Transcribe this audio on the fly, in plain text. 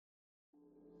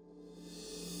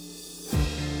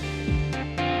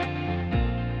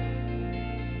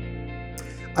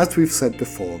As we've said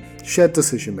before, shared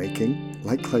decision-making,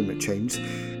 like climate change,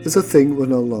 is a thing we're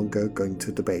no longer going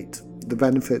to debate. The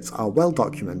benefits are well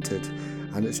documented,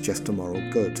 and it's just a moral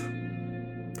good.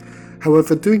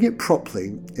 However, doing it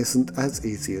properly isn't as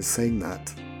easy as saying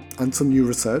that, and some new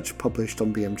research published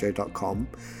on bmj.com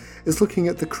is looking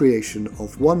at the creation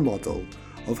of one model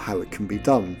of how it can be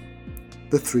done,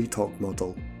 the 3-Talk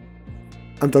model.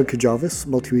 I'm Duncan Jarvis,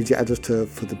 Multimedia Editor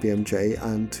for the BMJ,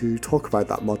 and to talk about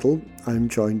that model, I'm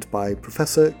joined by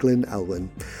Professor Glyn Elwyn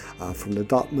from the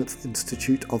Dartmouth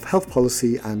Institute of Health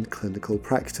Policy and Clinical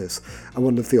Practice, and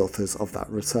one of the authors of that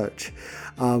research.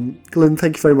 Glyn,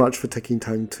 thank you very much for taking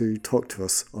time to talk to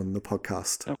us on the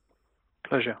podcast. Oh,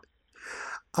 pleasure.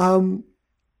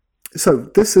 So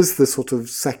this is the sort of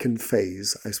second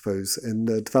phase, I suppose, in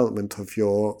the development of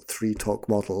your 3-Talk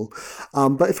model.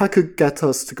 But if I could get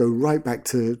us to go right back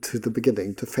to the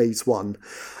beginning, to phase 1,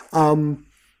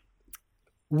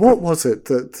 what was it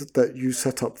that you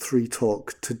set up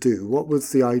 3-Talk to do? What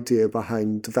was the idea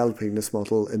behind developing this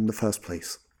model in the first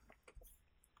place?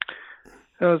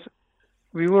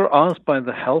 We were asked by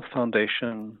the Health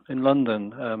Foundation in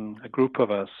London, a group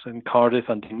of us in Cardiff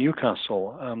and in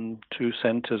Newcastle, 2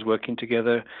 centres working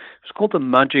together. It's called the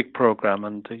MAGIC Programme,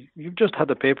 and you've just had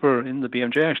a paper in the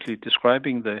BMJ actually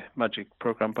describing the MAGIC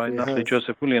Programme by Natalie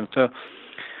Joseph Williams. So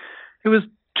it was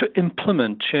to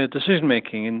implement shared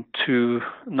decision-making into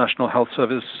National Health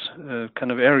Service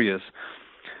kind of areas.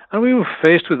 And we were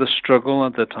faced with a struggle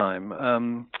at the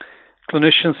time.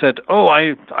 Clinicians said,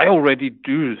 I already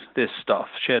do this stuff,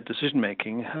 shared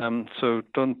decision-making, so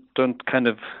don't kind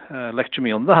of lecture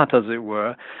me on that, as it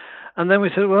were. And then we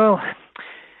said,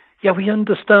 we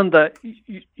understand that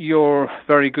you're a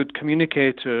very good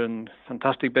communicator and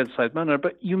fantastic bedside manner,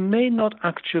 but you may not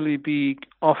actually be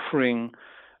offering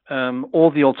all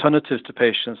the alternatives to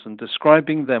patients and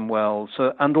describing them well.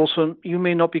 And also, you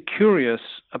may not be curious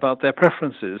about their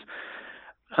preferences.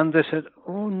 And they said,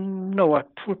 no,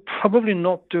 we're probably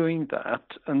not doing that.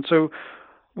 And so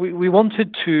we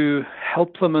wanted to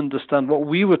help them understand what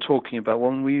we were talking about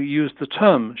when we used the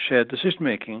term shared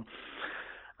decision-making.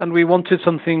 And we wanted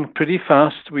something pretty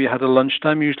fast. We had a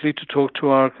lunchtime usually to talk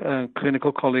to our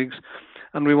clinical colleagues.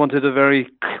 And we wanted a very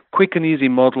quick and easy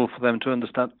model for them to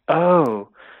understand, so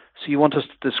you want us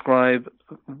to describe,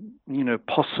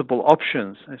 possible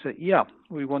options? I said, yeah,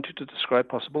 we want you to describe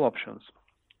possible options.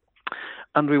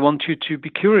 And we want you to be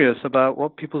curious about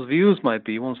what people's views might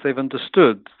be once they've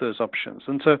understood those options.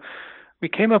 And so we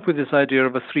came up with this idea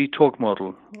of a 3-Talk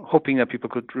model, hoping that people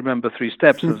could remember 3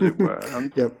 steps, as it were.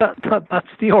 And that's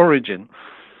the origin.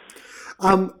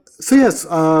 So yes,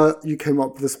 you came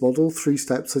up with this model, 3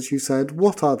 steps, as you said.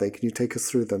 What are they? Can you take us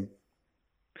through them?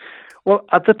 Well,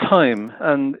 at the time,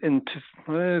 and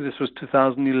this was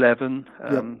 2011,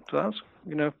 so that's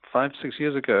 5-6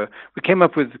 years ago, we came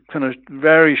up with kind of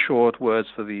very short words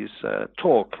for these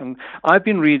talk. And I've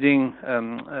been reading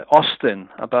Austin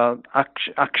about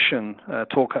action,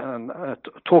 talk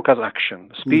as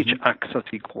action, speech acts, as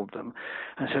he called them.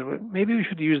 And I said, well, maybe we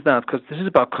should use that because this is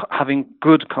about having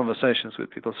good conversations with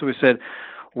people. So we said,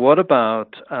 what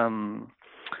about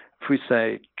if we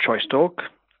say choice talk,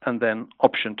 and then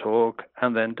option talk,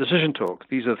 and then decision talk?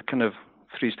 These are kind of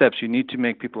 3 steps. You need to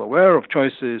make people aware of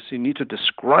choices. You need to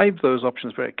describe those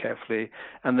options very carefully,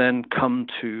 and then come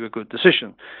to a good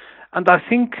decision. And I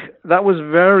think that was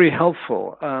very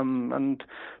helpful. And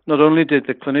not only did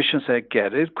the clinicians say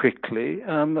get it quickly,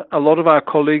 a lot of our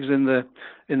colleagues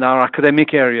in our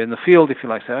academic area, in the field, if you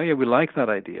like, say, we like that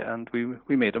idea. And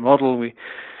we made a model.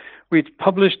 We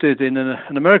published it in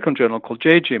an American journal called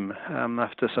JGIM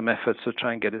after some efforts to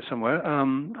try and get it somewhere.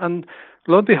 And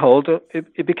lo and behold,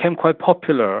 it became quite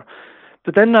popular.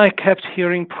 But then I kept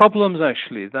hearing problems,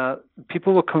 actually, that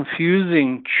people were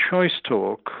confusing choice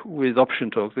talk with option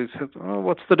talk. They said,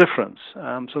 what's the difference?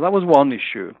 So that was one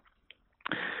issue.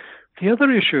 The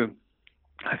other issue,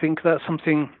 I think that's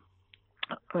something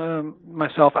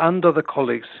myself and other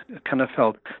colleagues kind of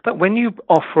felt, that when you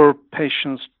offer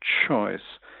patients choice,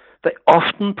 they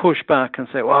often push back and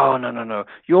say, no,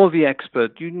 you're the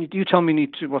expert. You tell me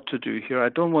what to do here. I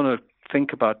don't want to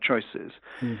think about choices.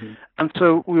 And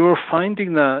so we were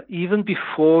finding that even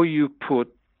before you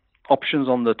put options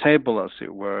on the table, as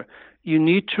it were, you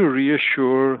need to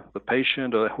reassure the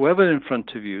patient or whoever in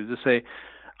front of you to say,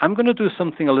 I'm going to do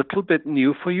something a little bit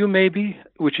new for you maybe,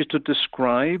 which is to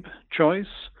describe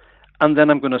choice. And then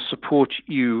I'm going to support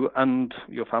you and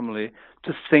your family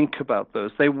to think about those.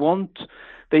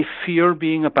 They fear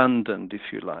being abandoned,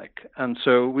 if you like. And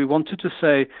so we wanted to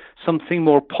say something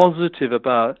more positive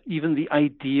about even the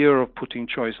idea of putting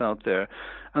choice out there.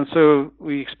 And so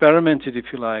we experimented,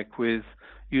 if you like, with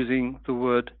using the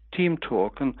word team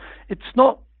talk. And it's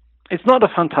not a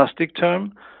fantastic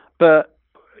term, but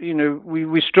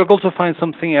we struggle to find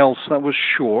something else that was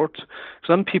short.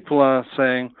 Some people are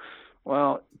saying,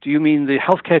 well, do you mean the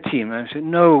healthcare team? And I say,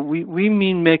 no, we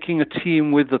mean making a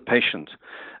team with the patient.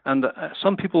 And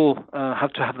some people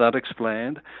have to have that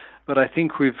explained, but I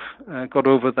think we've got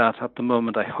over that at the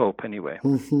moment, I hope, anyway.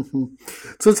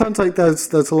 So it sounds like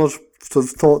there's a lot of sort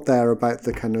of thought there about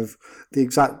the kind of the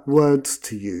exact words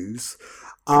to use.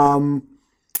 But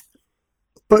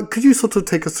could you sort of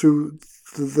take us through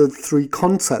the three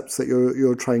concepts that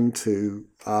you're trying to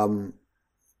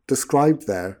describe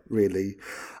there, really?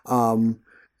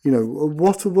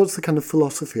 What's the kind of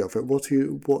philosophy of it? What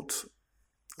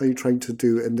are you trying to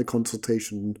do in the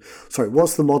consultation? Sorry,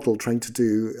 what's the model trying to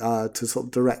do to sort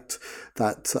of direct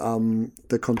that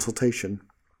the consultation?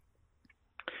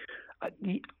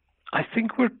 I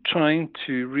think we're trying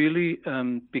to really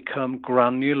become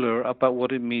granular about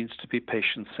what it means to be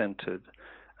patient-centered.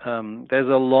 There's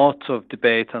a lot of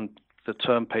debate, and the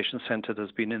term patient-centered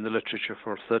has been in the literature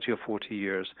for 30 or 40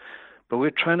 years. But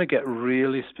we're trying to get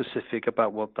really specific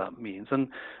about what that means. And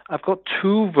I've got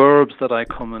two verbs that I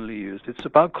commonly use. It's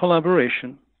about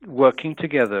collaboration, working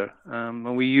together,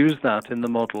 and we use that in the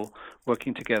model,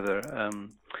 working together.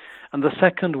 And the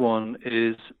second one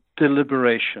is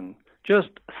deliberation,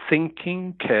 just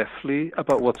thinking carefully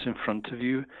about what's in front of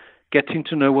you, getting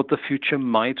to know what the future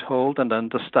might hold, and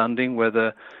understanding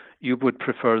whether you would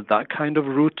prefer that kind of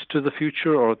route to the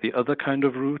future or the other kind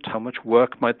of route. How much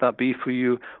work might that be for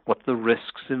you? What the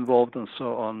risks involved, and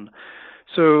so on.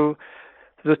 So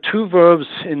the two verbs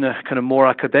in a kind of more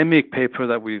academic paper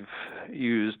that we've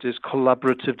used is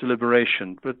collaborative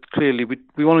deliberation. But clearly,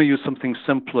 we want to use something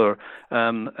simpler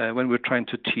when we're trying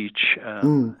to teach.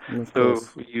 So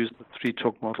we use the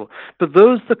three-talk model. But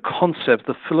the concepts,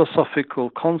 the philosophical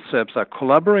concepts, are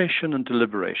collaboration and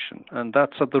deliberation. And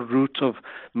that's at the root of,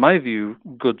 my view,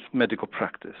 good medical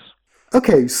practice.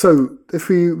 Okay, so if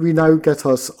we now get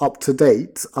us up to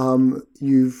date,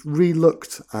 you've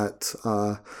re-looked at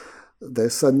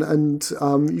this, and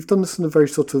you've done this in a very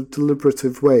sort of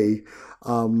deliberative way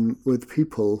with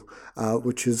people,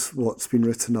 which is what's been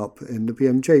written up in the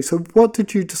BMJ. So what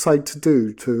did you decide to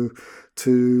do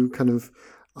to kind of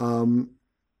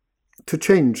to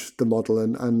change the model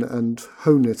and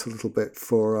hone it a little bit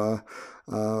for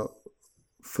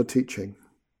teaching?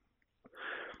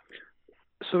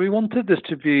 So we wanted this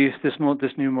to be this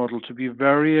new model to be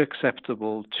very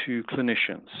acceptable to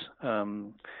clinicians.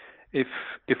 If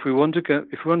we want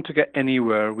to get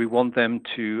anywhere, we want them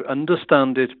to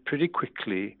understand it pretty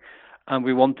quickly, and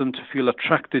we want them to feel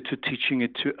attracted to teaching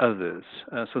it to others,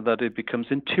 so that it becomes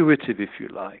intuitive, if you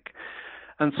like.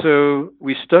 And so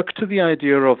we stuck to the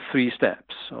idea of 3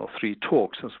 steps, or 3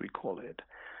 talks, as we call it.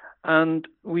 And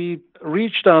we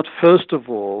reached out, first of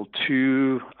all,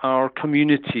 to our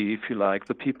community, if you like,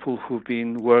 the people who've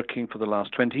been working for the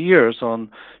last 20 years on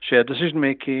shared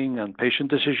decision-making and patient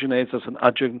decision aids as an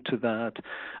adjunct to that.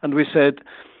 And we said,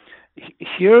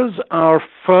 here's our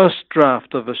first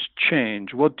draft of a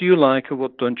change. What do you like or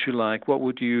what don't you like? What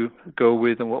would you go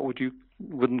with and what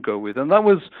wouldn't go with? And that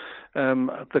was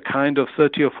the kind of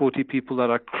 30 or 40 people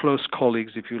that are close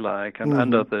colleagues, if you like,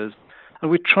 and others. And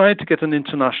we tried to get an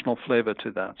international flavor to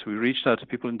that. So we reached out to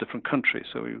people in different countries,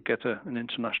 so we get an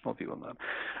international view on that.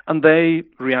 And they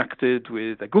reacted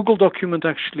with a Google document,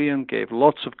 actually, and gave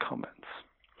lots of comments.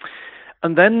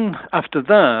 And then after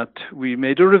that, we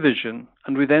made a revision,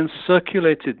 and we then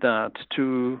circulated that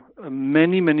to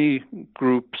many, many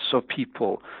groups of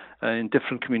people in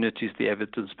different communities, the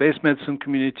evidence-based medicine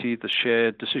community, the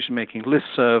shared decision-making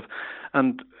listserv,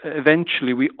 and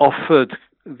eventually we offered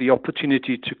the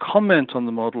opportunity to comment on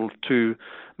the model to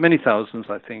many thousands,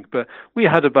 I think. But we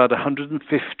had about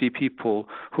 150 people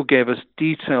who gave us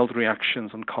detailed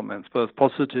reactions and comments, both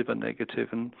positive and negative.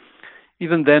 And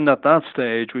even then, at that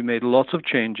stage, we made lots of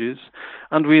changes.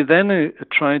 And we then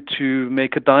tried to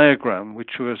make a diagram,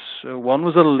 which was, one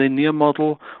was a linear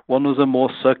model, one was a more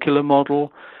circular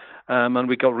model. And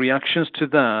we got reactions to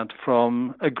that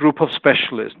from a group of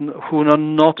specialists who are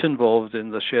not involved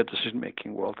in the shared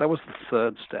decision-making world. That was the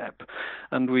third step.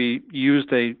 And we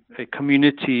used a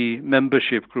community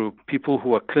membership group, people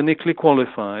who are clinically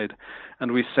qualified,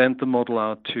 and we sent the model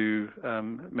out to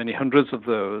many hundreds of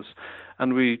those.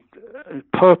 And we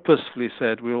purposefully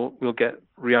said we'll get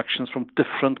reactions from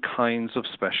different kinds of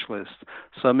specialists,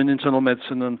 some in internal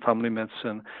medicine and family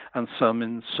medicine, and some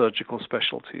in surgical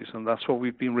specialties. And that's what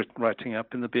we've been writing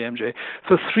up in the BMJ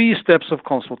for 3 steps of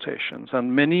consultations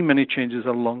and many, many changes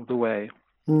along the way.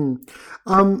 I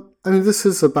mean, this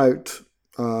is about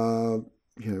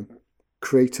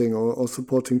creating or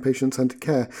supporting patient-centered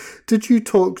care. Did you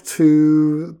talk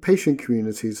to patient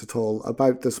communities at all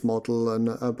about this model and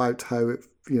about how it,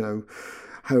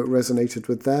 how it resonated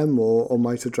with them or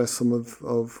might address some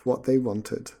of what they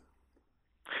wanted?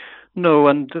 No,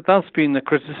 and that's been the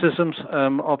criticisms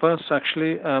of us,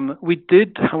 actually. We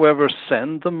did, however,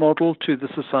 send the model to the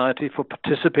Society for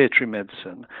Participatory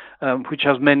Medicine, which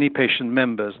has many patient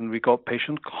members, and we got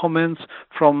patient comments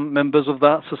from members of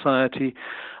that society.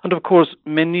 And of course,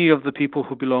 many of the people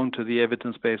who belong to the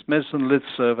evidence-based medicine,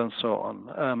 LITSERV and so on,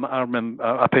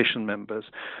 are patient members.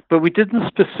 But we didn't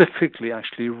specifically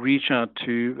actually reach out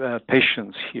to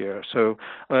patients here. So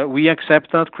we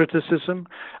accept that criticism,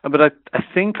 but I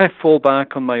think I fall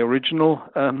back on my original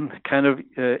kind of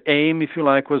aim, if you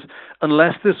like, was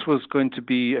unless this was going to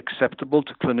be acceptable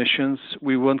to clinicians,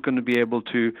 we weren't going to be able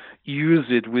to use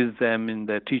it with them in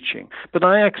their teaching. But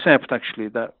I accept actually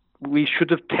that we should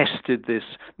have tested this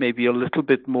maybe a little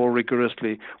bit more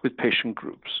rigorously with patient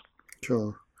groups.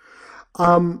 Sure.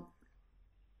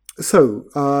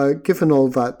 So, given all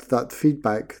that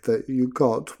feedback that you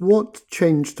got, what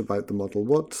changed about the model?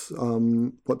 What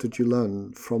did you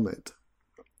learn from it?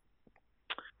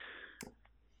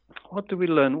 What did we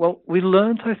learn? Well, we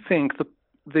learned, I think,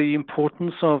 the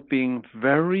importance of being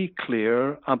very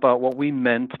clear about what we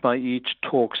meant by each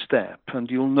talk step.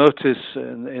 And you'll notice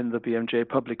in the BMJ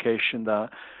publication that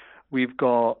we've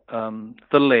got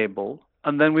the label,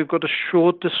 and then we've got a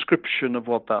short description of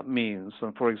what that means.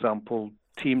 And for example,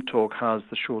 Team Talk has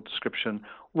the short description: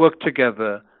 work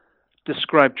together,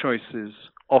 describe choices,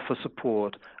 offer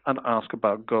support, and ask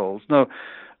about goals. Now,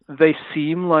 they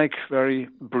seem like very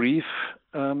brief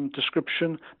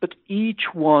description, but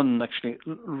each one actually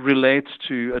relates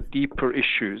to a deeper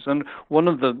issues. And one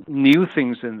of the new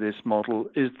things in this model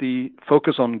is the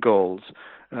focus on goals.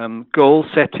 Goal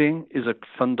setting is a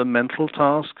fundamental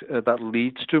task that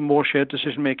leads to more shared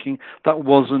decision making. That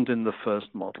wasn't in the first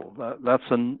model.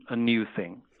 That's a new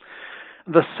thing.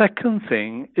 The second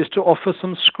thing is to offer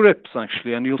some scripts,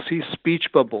 actually, and you'll see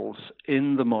speech bubbles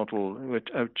in the model, which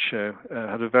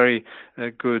had a very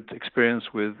good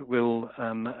experience with Will,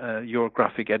 your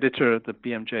graphic editor at the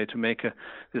BMJ, to make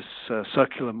this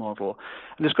circular model.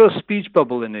 And it's got a speech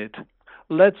bubble in it.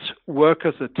 Let's work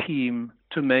as a team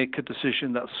to make a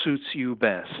decision that suits you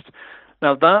best.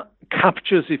 Now, that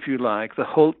captures, if you like, the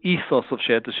whole ethos of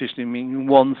shared decisioning in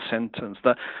one sentence.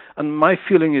 And my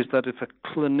feeling is that if a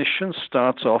clinician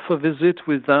starts off a visit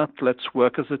with that, let's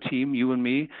work as a team, you and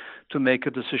me, to make a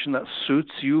decision that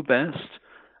suits you best,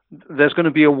 there's going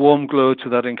to be a warm glow to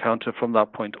that encounter from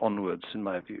that point onwards, in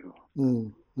my view.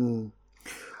 One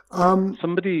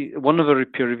of the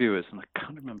peer reviewers, and I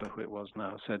can't remember who it was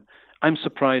now, said, I'm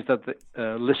surprised that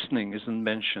the listening isn't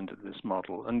mentioned in this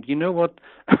model. And you know what?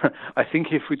 I think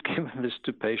if we'd given this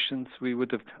to patients, we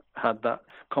would have had that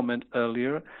comment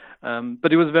earlier.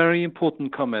 But it was a very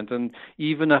important comment. And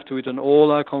even after we'd done all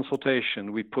our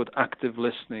consultation, we put active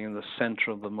listening in the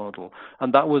center of the model.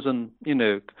 And that was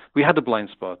we had a blind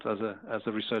spot as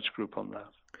a research group on that.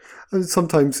 And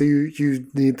sometimes you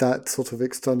need that sort of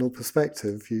external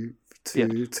perspective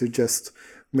to just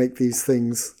make these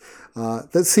things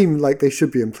that seem like they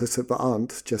should be implicit but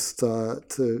aren't, just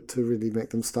to really make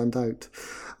them stand out.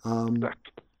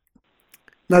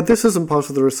 Now, this isn't part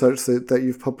of the research that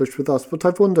you've published with us, but I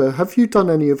wonder, have you done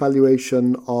any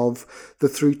evaluation of the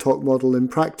 3-Talk model in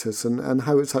practice and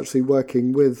how it's actually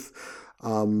working with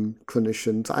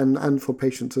clinicians and for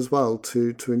patients as well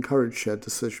to encourage shared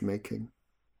decision making?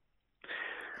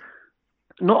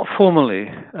 Not formally.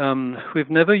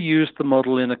 We've never used the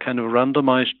model in a kind of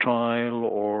randomized trial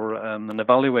or an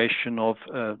evaluation of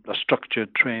a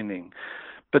structured training.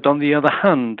 But on the other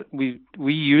hand, we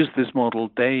use this model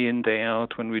day in, day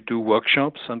out when we do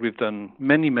workshops, and we've done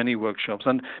many, many workshops,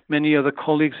 and many other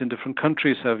colleagues in different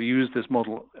countries have used this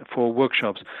model for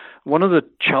workshops. One of the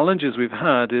challenges we've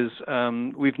had is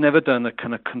we've never done a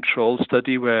kind of control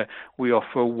study where we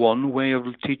offer one way of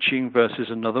teaching versus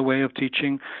another way of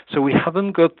teaching. So we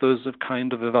haven't got those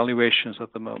kind of evaluations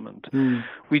at the moment.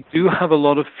 We do have a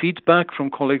lot of feedback from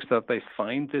colleagues that they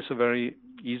find this a very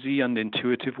easy and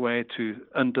intuitive way to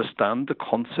understand the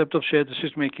concept of shared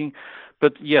decision making.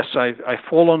 But yes, I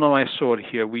fall on my sword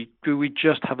here. We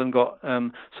just haven't got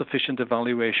sufficient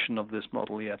evaluation of this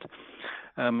model yet.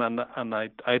 And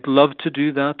I'd love to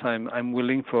do that. I'm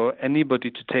willing for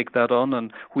anybody to take that on,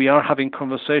 and we are having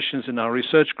conversations in our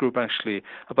research group actually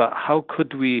about how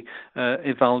could we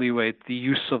evaluate the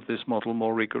use of this model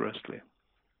more rigorously.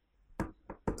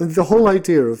 the whole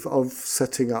idea of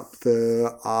setting up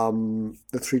the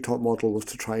 3-talk model was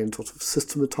to try and sort of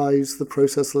systematize the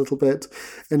process a little bit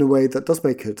in a way that does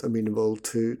make it amenable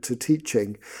to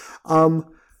teaching. And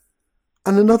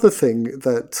another thing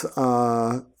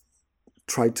that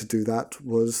tried to do that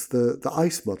was the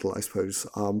ICE model, I suppose,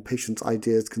 patients'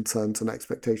 ideas, concerns, and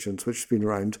expectations, which has been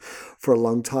around for a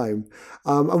long time.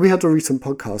 And we had a recent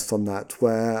podcast on that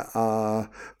where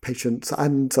patients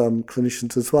and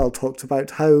clinicians as well talked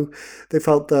about how they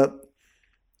felt that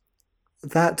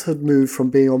had moved from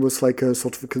being almost like a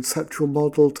sort of a conceptual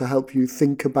model to help you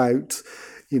think about,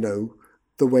 the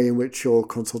way in which your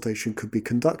consultation could be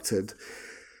conducted.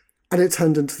 And it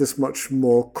turned into this much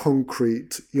more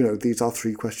concrete, these are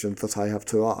 3 questions that I have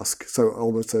to ask. So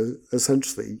almost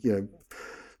essentially,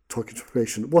 talking to a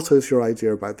patient, what is your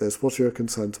idea about this? What are your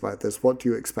concerns about this? What do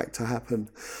you expect to happen?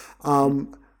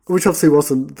 Which obviously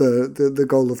wasn't the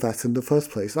goal of that in the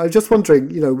first place. I was just wondering,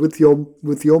 with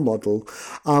your model,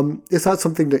 is that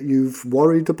something that you've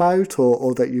worried about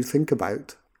or that you think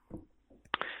about?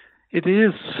 It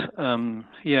is, and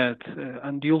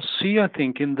you'll see, I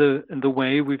think, in the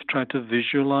way we've tried to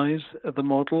visualize the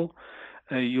model,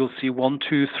 you'll see 1,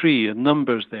 2, 3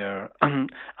 numbers there,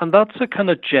 and that's a kind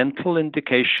of gentle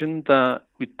indication that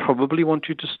we'd probably want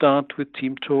you to start with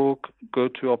team talk, go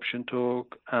to option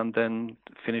talk, and then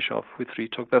finish off with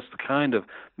 3-talk. That's the kind of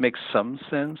makes some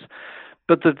sense.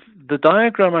 But the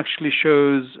diagram actually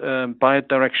shows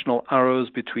bidirectional arrows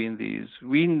between these.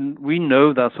 We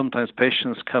know that sometimes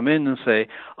patients come in and say,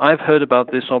 I've heard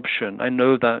about this option. I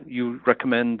know that you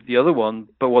recommend the other one,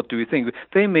 but what do you think?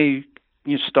 They may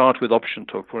start with option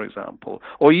talk, for example,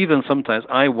 or even sometimes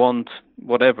I want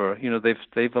whatever,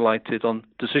 they've alighted on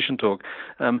decision talk.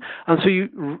 And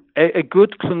so a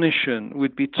good clinician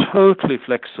would be totally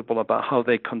flexible about how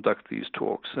they conduct these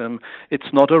talks.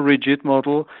 It's not a rigid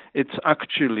model. It's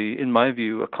actually, in my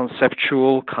view, a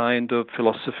conceptual kind of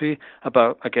philosophy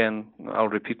about, again, I'll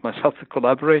repeat myself, the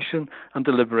collaboration and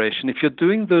deliberation. If you're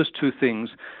doing those 2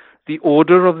 things, the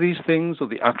order of these things or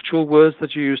the actual words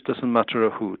that you use doesn't matter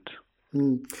a hoot.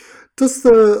 Does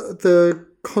the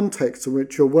context in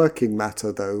which you're working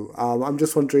matter, though? I'm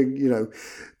just wondering,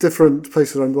 different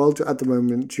places around the world. At the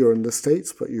moment, you're in the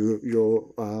States, but you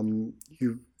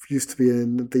used to be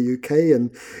in the UK,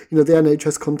 and the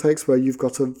NHS context where you've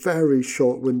got a very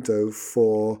short window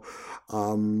for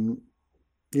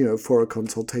for a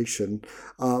consultation,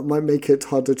 might make it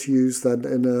harder to use than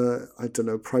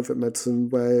in private medicine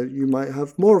where you might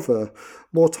have more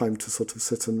time to sort of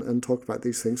sit and talk about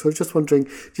these things. So I was just wondering,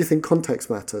 do you think context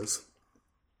matters?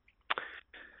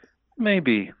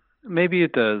 Maybe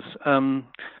it does.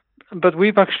 But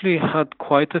we've actually had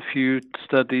quite a few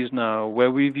studies now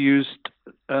where we've used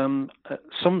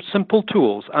some simple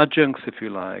tools, adjuncts, if you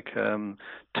like,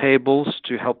 tables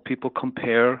to help people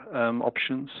compare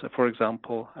options, for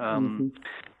example.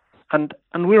 And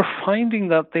we're finding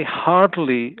that they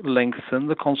hardly lengthen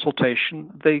the consultation.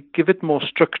 They give it more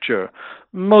structure.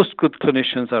 Most good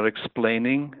clinicians are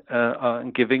explaining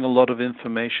and giving a lot of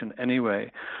information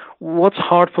anyway. What's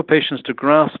hard for patients to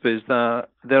grasp is that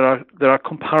there are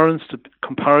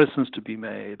comparisons to be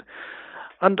made,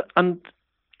 and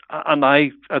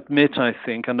I admit, I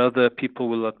think, and other people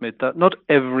will admit that not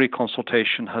every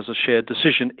consultation has a shared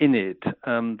decision in it.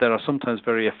 There are sometimes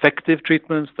very effective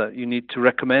treatments that you need to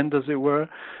recommend, as it were.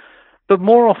 But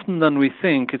more often than we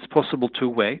think, it's possible to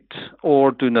wait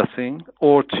or do nothing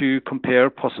or to compare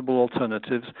possible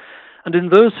alternatives. And in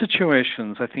those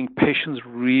situations, I think patients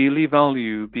really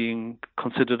value being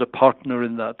considered a partner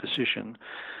in that decision.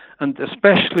 And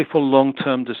especially for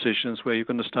long-term decisions where you're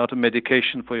going to start a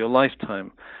medication for your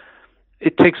lifetime.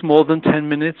 It takes more than 10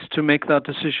 minutes to make that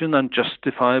decision, and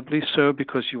justifiably so,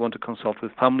 because you want to consult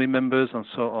with family members and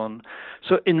so on.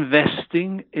 So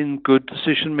investing in good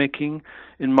decision-making,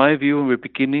 in my view, and we're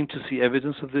beginning to see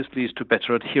evidence of this, leads to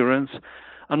better adherence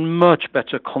and much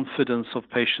better confidence of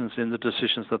patients in the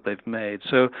decisions that they've made.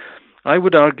 So I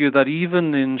would argue that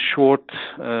even in short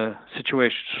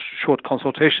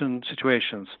consultation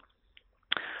situations,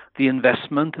 the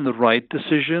investment in the right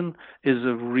decision is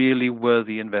a really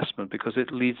worthy investment because it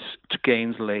leads to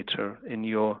gains later in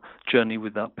your journey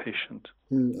with that patient.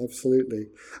 Absolutely.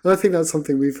 And I think that's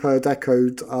something we've heard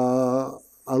echoed a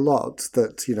lot,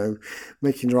 that,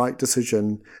 making the right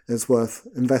decision is worth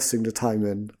investing the time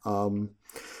in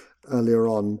earlier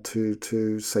on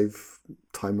to save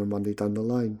time and money down the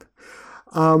line.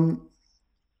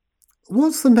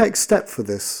 What's the next step for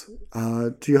this?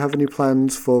 Do you have any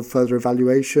plans for further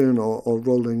evaluation or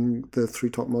rolling the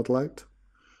 3-talk model out?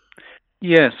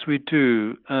 Yes, we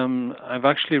do. I've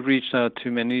actually reached out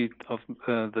to many of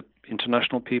the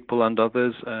international people and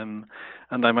others, and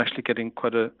I'm actually getting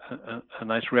quite a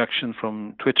nice reaction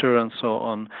from Twitter and so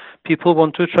on. People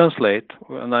want to translate,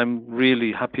 and I'm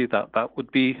really happy that that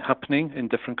would be happening in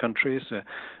different countries.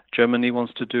 Germany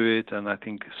wants to do it, and I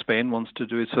think Spain wants to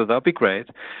do it, so that'd be great.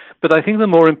 But I think the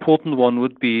more important one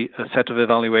would be a set of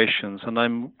evaluations, and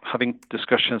I'm having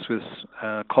discussions with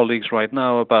colleagues right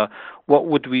now about what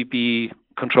would we be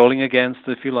controlling against,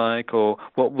 if you like, or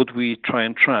what would we try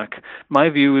and track. My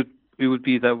view would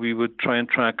be that we would try and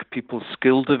track people's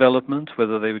skill development,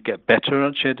 whether they would get better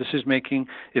at shared decision making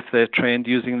if they're trained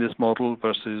using this model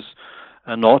versus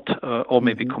not, or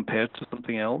maybe compared to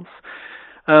something else.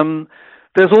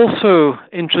 There's also,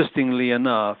 interestingly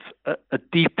enough, a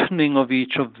deepening of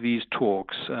each of these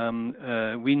talks.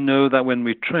 We know that when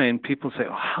we train, people say,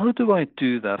 how do I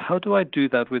do that? How do I do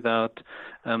that without,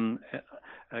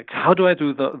 how do I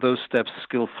do those steps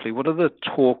skillfully? What are the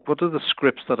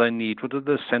scripts that I need? What are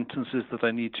the sentences that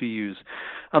I need to use?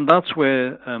 And that's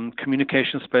where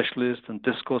communication specialists and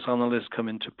discourse analysts come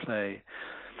into play.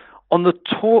 On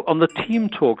the team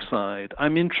talk side,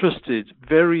 I'm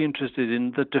very interested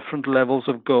in the different levels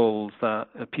of goals that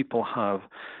people have.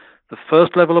 The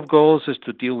first level of goals is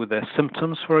to deal with their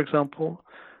symptoms, for example.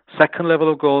 Second level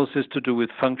of goals is to do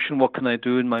with function. What can I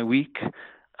do in my week?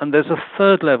 And there's a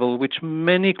third level, which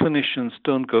many clinicians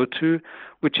don't go to,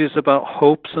 which is about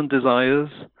hopes and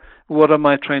desires. What am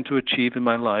I trying to achieve in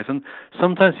my life? And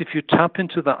sometimes if you tap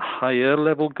into that higher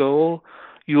level goal,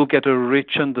 you'll get a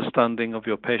rich understanding of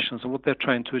your patients and what they're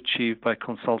trying to achieve by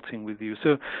consulting with you.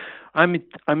 So I'm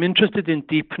interested in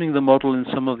deepening the model in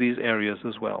some of these areas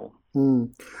as well.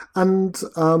 And I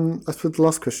suppose the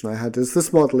last question I had is,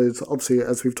 this model is obviously,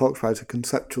 as we've talked about, a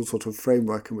conceptual sort of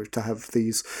framework in which to have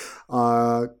these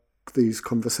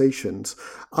conversations.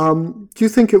 Do you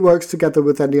think it works together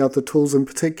with any other tools in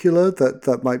particular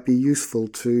that might be useful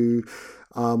to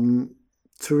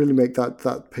really make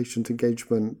that patient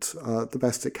engagement the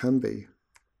best it can be?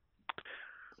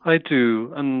 I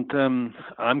do, and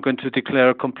I'm going to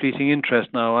declare a completing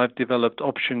interest now. I've developed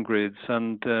option grids,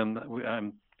 and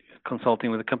I'm consulting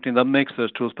with a company that makes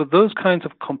those tools. But those kinds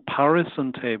of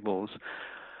comparison tables,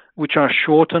 which are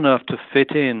short enough to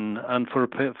fit in, and for a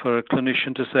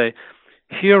clinician to say,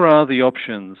 here are the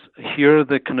options, here are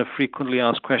the kind of frequently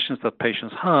asked questions that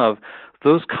patients have.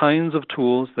 Those kinds of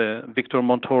tools, Victor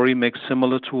Montori makes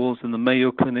similar tools in the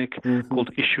Mayo Clinic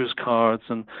called issues cards,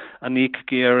 and Annick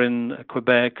Gier in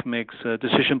Quebec makes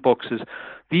decision boxes.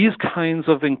 These kinds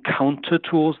of encounter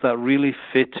tools that really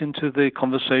fit into the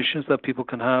conversations that people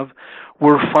can have,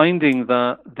 we're finding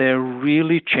that they're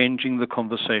really changing the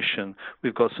conversation.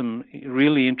 We've got some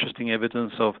really interesting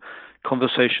evidence of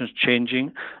conversations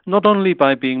changing, not only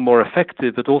by being more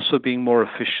effective, but also being more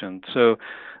efficient. So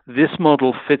this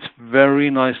model fits very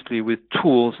nicely with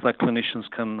tools that clinicians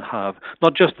can have,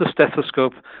 not just the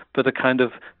stethoscope, but a kind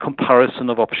of comparison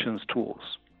of options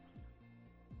tools.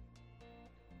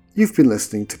 You've been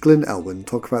listening to Glyn Elwyn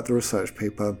talk about the research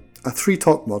paper, A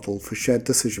 3-Talk Model for Shared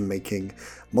Decision-Making,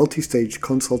 Multi-Stage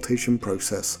Consultation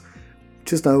Process,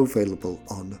 which is now available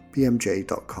on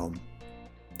bmj.com.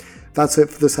 That's it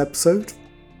for this episode.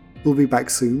 We'll be back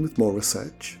soon with more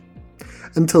research.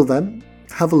 Until then,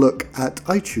 have a look at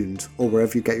iTunes or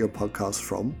wherever you get your podcasts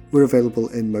from. We're available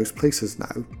in most places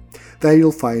now. There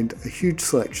you'll find a huge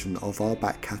selection of our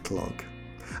back catalogue.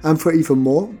 And for even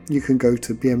more, you can go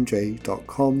to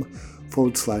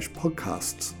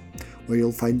bmj.com/podcasts, where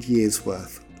you'll find years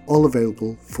worth, all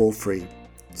available for free.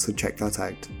 So check that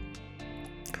out.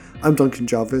 I'm Duncan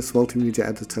Jarvis, Multimedia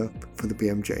Editor for the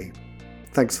BMJ.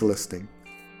 Thanks for listening.